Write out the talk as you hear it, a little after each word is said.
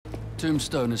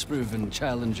Tombstone has proven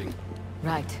challenging.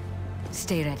 Right.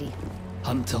 Stay ready.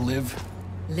 Hunt to live.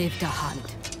 Live to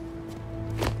hunt.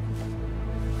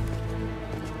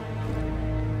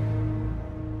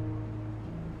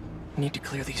 Need to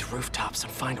clear these rooftops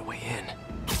and find a way in.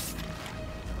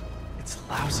 It's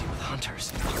lousy with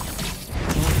hunters. Well,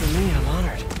 for me, I'm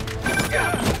honored.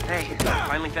 Hey,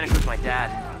 finally finished with my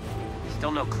dad.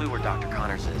 Still no clue where Dr.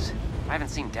 Connors is. I haven't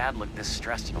seen Dad look this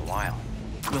stressed in a while.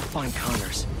 We'll find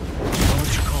Connors. I'll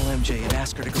let you call MJ and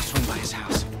ask her to go swing by his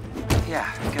house.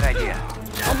 Yeah, good idea.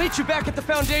 I'll meet you back at the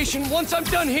Foundation once I'm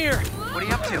done here! What are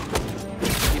you up to?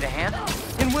 Need a hand?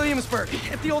 In Williamsburg,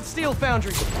 at the old steel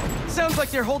foundry. Sounds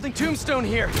like they're holding Tombstone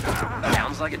here.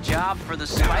 Sounds like a job for the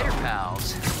Spider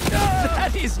Pals.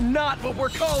 That is not what we're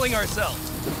calling ourselves!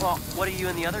 Well, what do you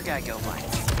and the other guy go by?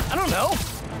 I don't know.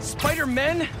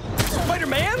 Spider-Men?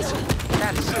 Spider-Mans?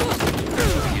 That's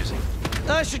confusing.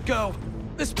 I should go.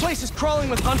 This place is crawling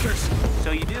with hunters.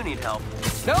 So you do need help.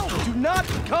 No, do not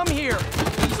come here.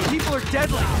 These people are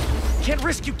deadly. Can't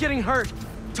risk you getting hurt.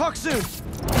 Talk soon.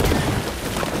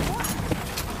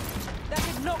 That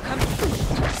did not come.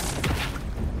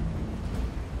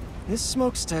 This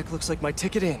smokestack looks like my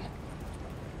ticket in.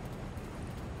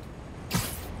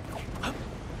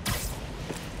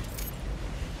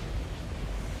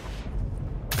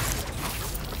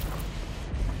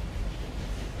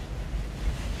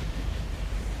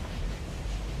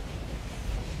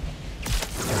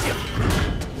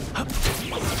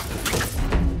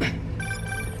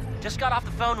 Just got off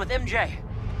the phone with MJ.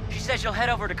 She says she'll head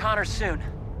over to Connors soon.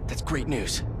 That's great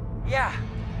news. Yeah,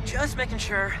 just making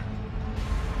sure.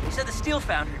 You said the steel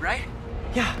foundry, right?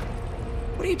 Yeah.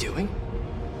 What are you doing?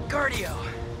 Cardio.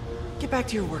 Get back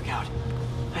to your workout.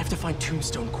 I have to find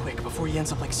Tombstone quick before he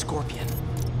ends up like Scorpion.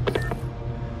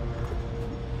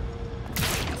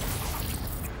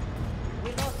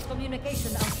 We lost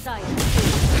communication outside.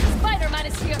 Spider-Man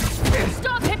is here!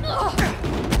 Stop him!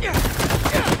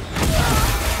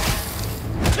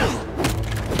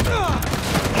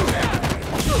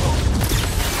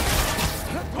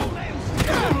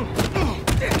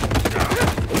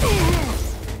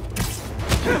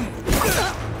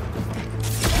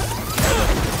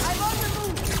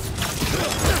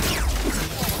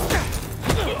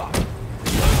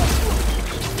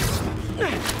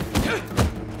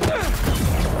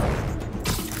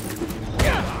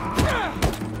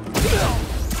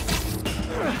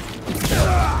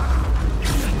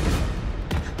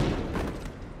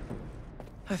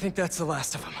 I think that's the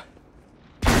last of them.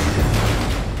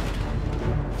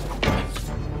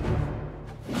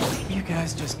 You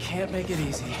guys just can't make it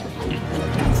easy.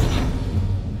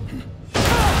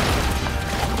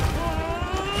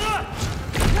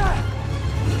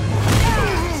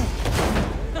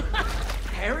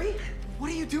 Harry?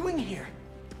 What are you doing here?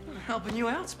 Helping you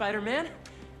out, Spider-Man.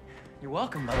 You're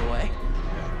welcome, by the way.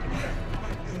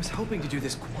 I was hoping to do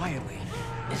this quietly.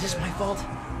 Is this my fault?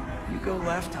 You go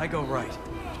left, I go right.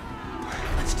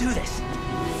 Let's do this.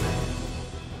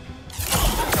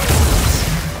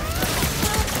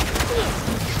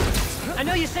 I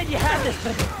know you said you had this,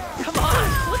 but come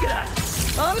on, look at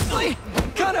us. Honestly,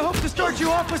 kinda hope to start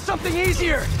you off with something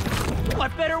easier.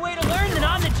 What better way to learn than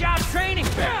on-the-job training?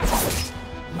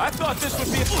 I thought this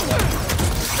would be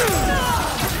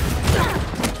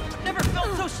Never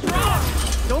felt so strong.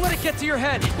 Don't let it get to your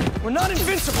head. We're not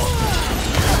invincible.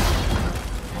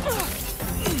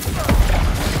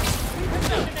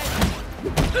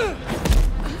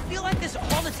 You feel like this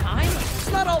all the time?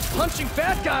 It's not all punching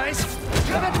fat guys.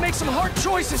 I've had to make some hard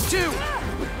choices, too.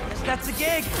 Guess that's the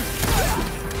gig.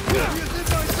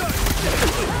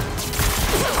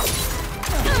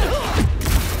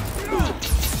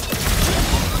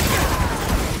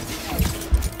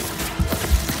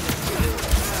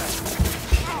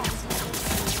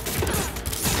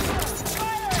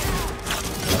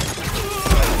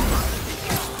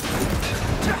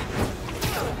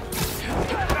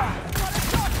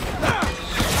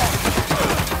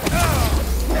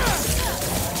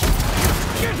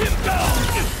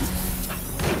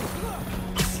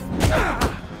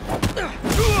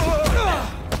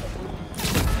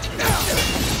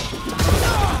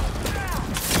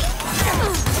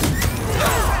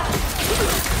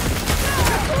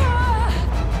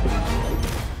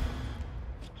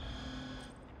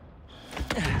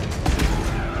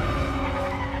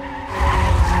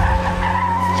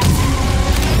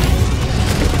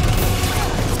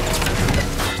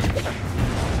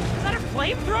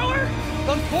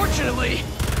 Unfortunately,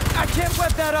 I can't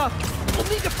wet that up. We'll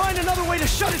need to find another way to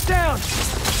shut it down.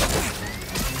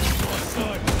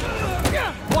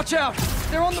 Watch out!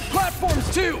 They're on the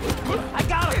platforms, too! I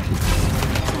got him!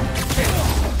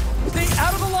 Stay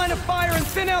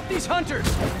thin out these hunters.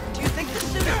 Do you think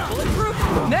this suit is bulletproof?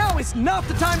 Now is not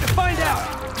the time to find out.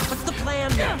 What's the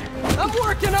plan then? I'm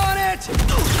working on it. Take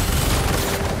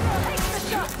the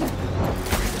shot.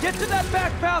 Get to that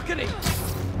back balcony.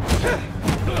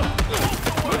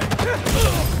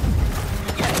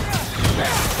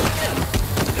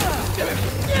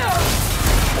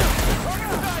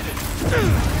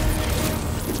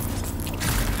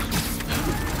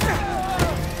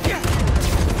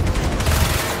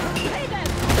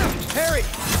 Harry,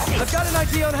 I've got an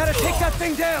idea on how to take that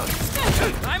thing down.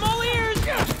 I'm all ears!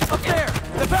 Up there,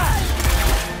 the back.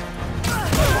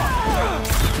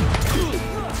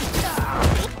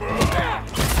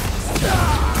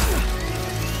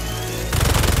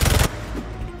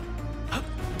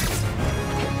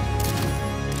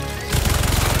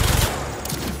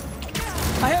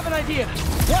 I have an idea.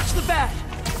 Watch the bat.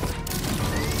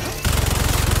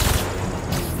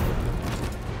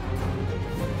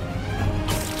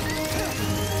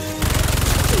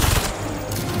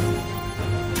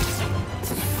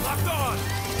 Locked on!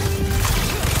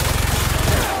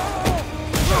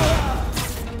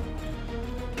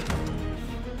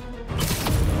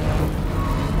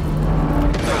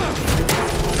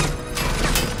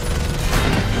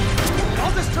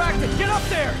 I'll distract it. Get up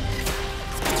there.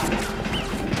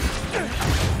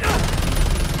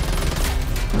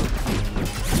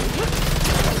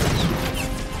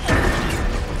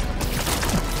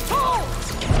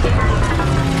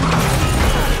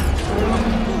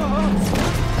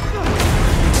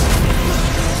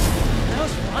 That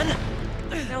was fun.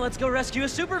 Now let's go rescue a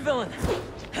supervillain.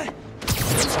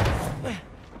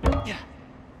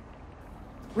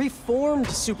 Reformed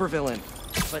supervillain.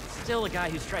 But still a guy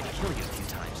who's tried to kill you a few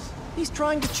times. He's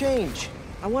trying to change.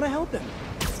 I want to help him.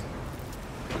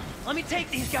 Let me take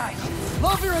these guys.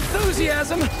 Love your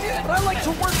enthusiasm, but I like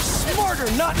to work smarter,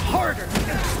 not harder.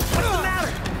 What's the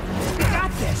matter? We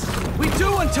got this. We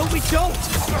do until we don't.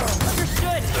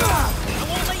 Understood. I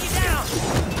won't let you down.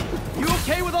 You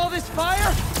okay with all this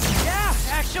fire? Yeah,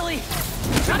 actually.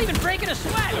 Not even breaking a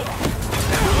sweat.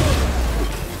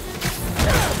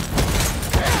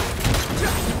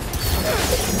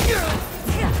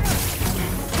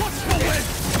 What's the win?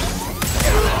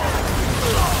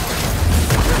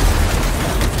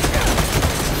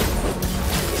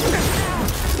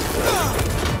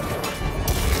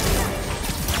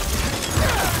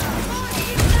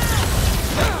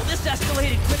 This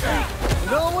escalated quickly.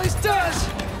 It always does.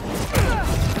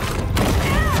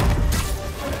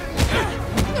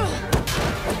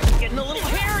 Getting a little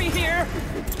hairy here.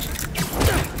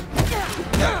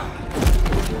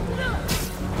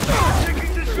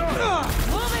 Taking the shot!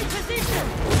 Moving position.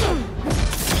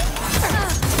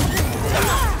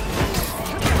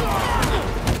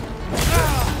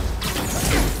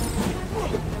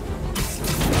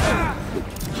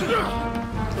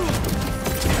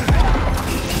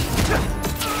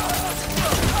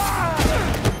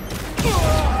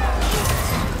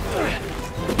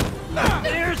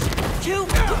 There's too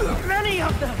many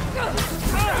of them.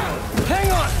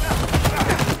 Hang on.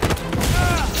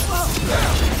 I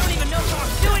don't even know how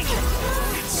I'm doing it.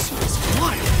 It's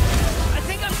fun. I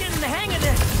think I'm getting the hang of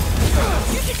this.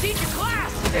 You should teach a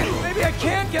class. Maybe I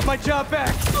can get my job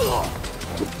back.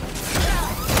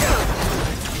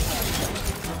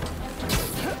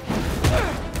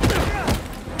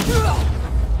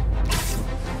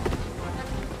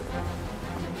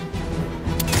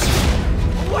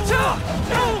 Watch out!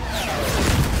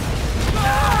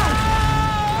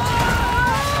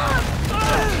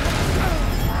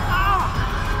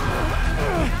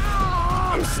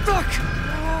 I'm stuck!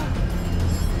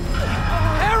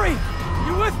 Harry!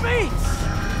 You with me?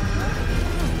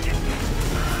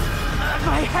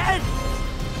 My head!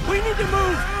 We need to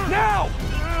move! Now!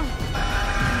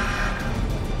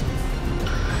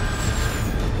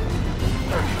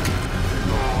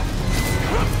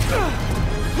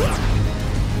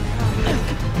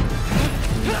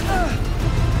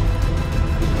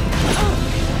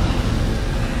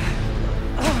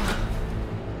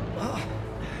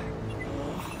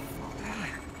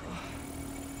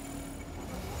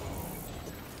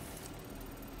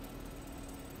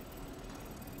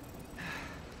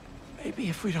 Maybe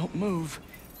if we don't move,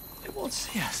 they won't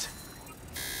see us.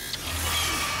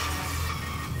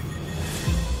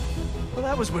 Well,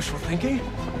 that was wishful thinking.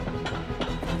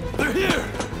 They're here!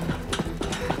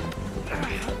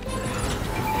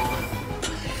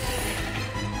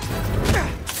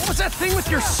 What was that thing with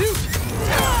your suit?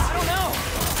 I don't know.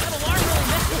 That alarm really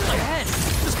messed with my head.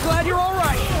 Just glad you're all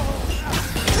right.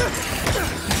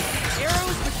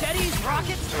 Arrows, machetes,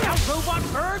 rockets, now robot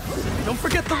birds. Don't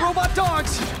forget the robot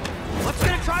dogs. What's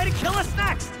gonna try to kill us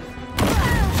next?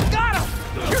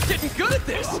 getting good at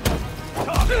this!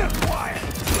 Talk and quiet.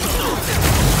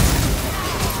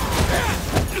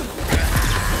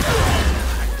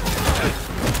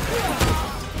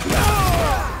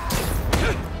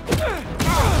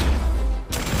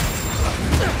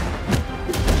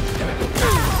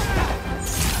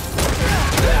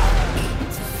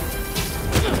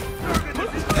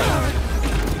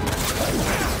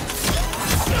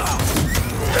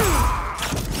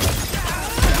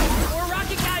 More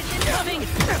rocket guys incoming!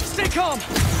 Stay calm!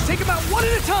 Take them out one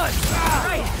at a time!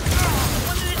 Right!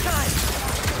 One at a time!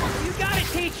 You got it,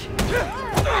 Teach!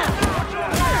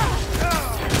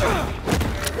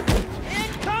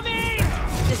 Incoming!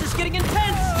 This is getting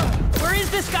intense! Where is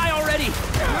this guy already?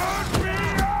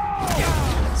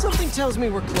 Something tells me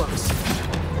we're close.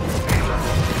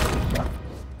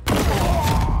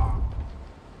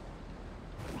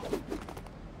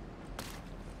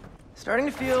 Starting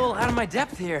to feel out of my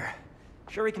depth here.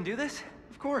 Sure we can do this?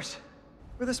 Of course.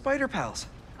 We're the Spider Pals.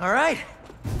 All right.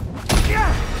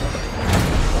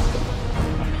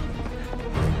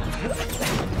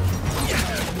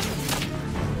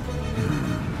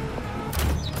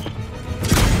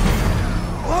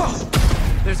 Whoa!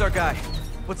 There's our guy.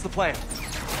 What's the plan?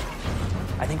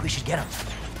 I think we should get him.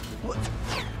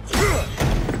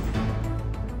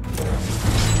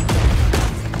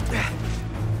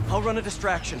 I'll run a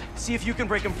distraction. See if you can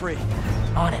break him free.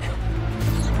 On it.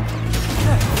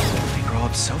 They grow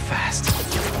up so fast.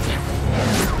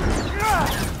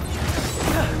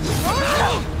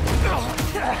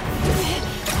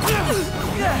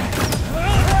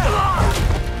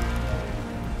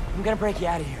 I'm gonna break you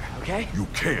out of here, okay? You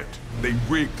can't. They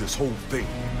rigged this whole thing.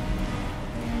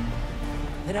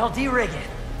 Then I'll de-rig it.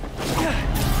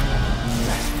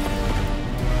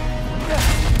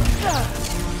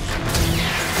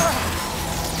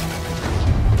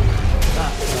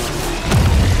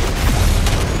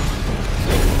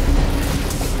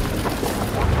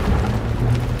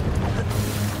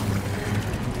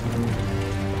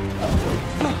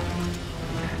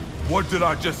 What did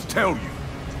I just tell you?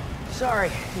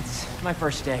 Sorry, it's my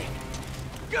first day.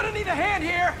 Gonna need a hand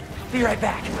here! Be right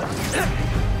back.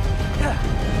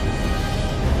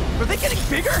 Are they getting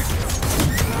bigger?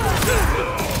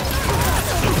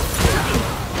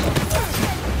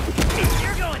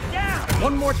 You're going down!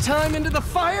 One more time into the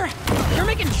fire? You're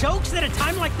making jokes at a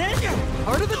time like this?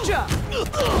 Part of the job.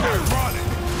 Ironic.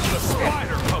 The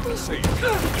spider come to save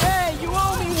you. Hey, you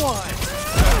owe me one!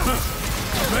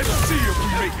 Let's see if we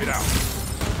make it out.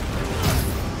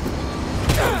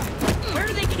 Where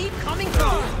do they keep coming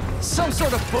from? Some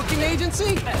sort of booking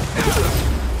agency?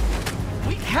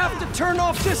 We have to turn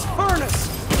off this furnace!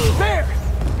 There!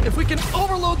 If we can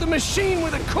overload the machine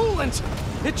with a coolant,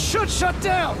 it should shut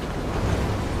down!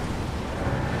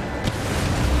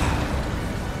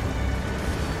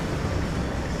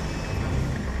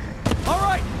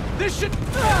 Alright, this should...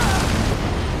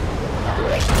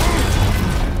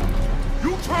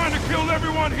 You trying to kill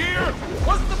everyone here?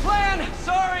 Wasn't the plan!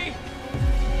 Sorry!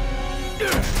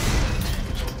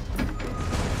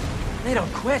 They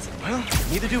don't quit. Well,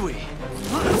 neither do we.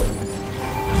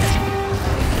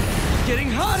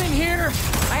 Getting hot in here!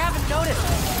 I haven't noticed.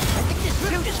 I think this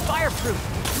suit is fireproof.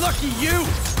 Lucky you!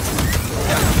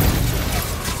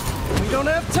 We don't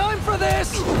have time for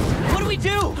this! What do we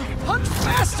do? Hunt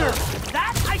faster!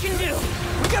 That I can do.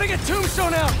 We gotta get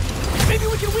Tombstone out! Maybe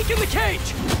we can weaken the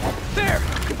cage! There!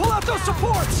 Pull out those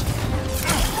supports!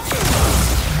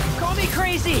 Call me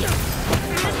crazy.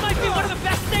 This might be one of the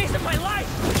best days of my life.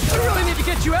 I really need to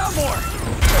get you out more!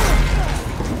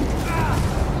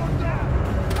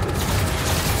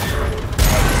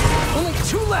 Only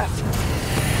 2 left!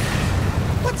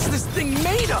 What's this thing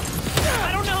made of?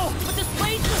 I don't know, but this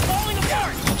place is falling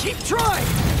apart. Keep trying!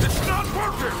 It's not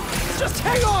working. Just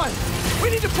hang on! We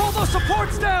need to pull those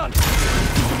supports down!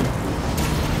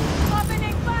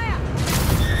 Opening fire.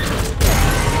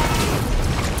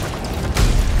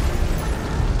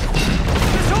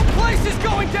 This whole place is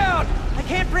going down! I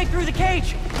can't break through the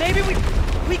cage. Maybe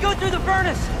we go through the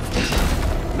furnace.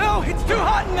 No, it's too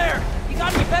hot in there! You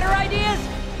got any better ideas?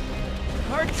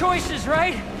 Hard choices,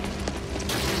 right?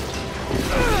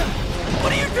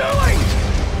 What are you doing?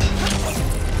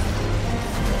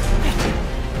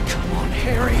 Come on,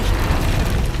 Harry.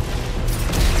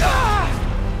 Ah!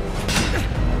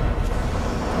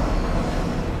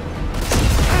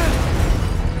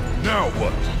 Now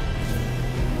what?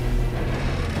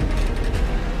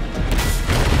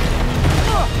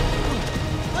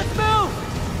 Let's move!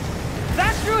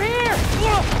 That's through here!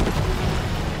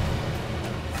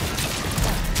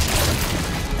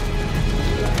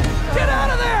 Get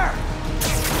out of there!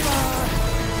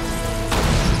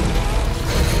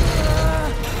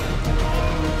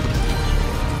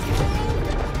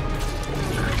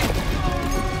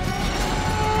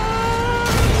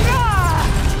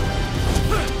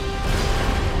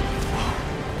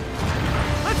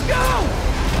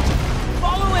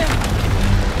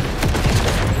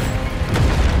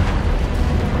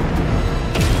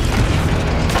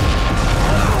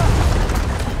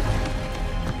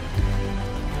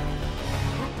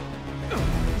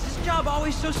 job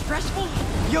always so stressful?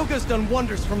 Yoga's done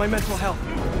wonders for my mental health.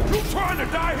 You trying to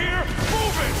die here?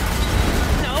 Move it!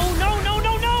 No, no, no,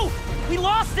 no, no! We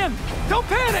lost him! Don't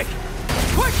panic!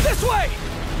 Quick, this way!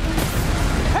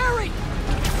 Harry!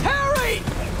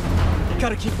 Harry!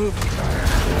 Gotta keep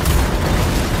moving.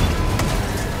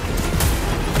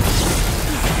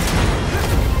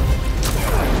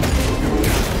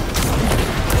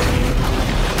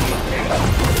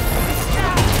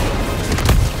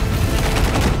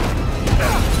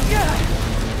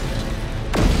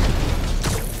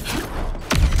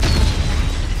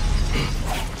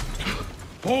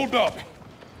 Hold up.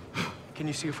 Can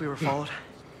you see if we were followed?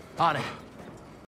 On it.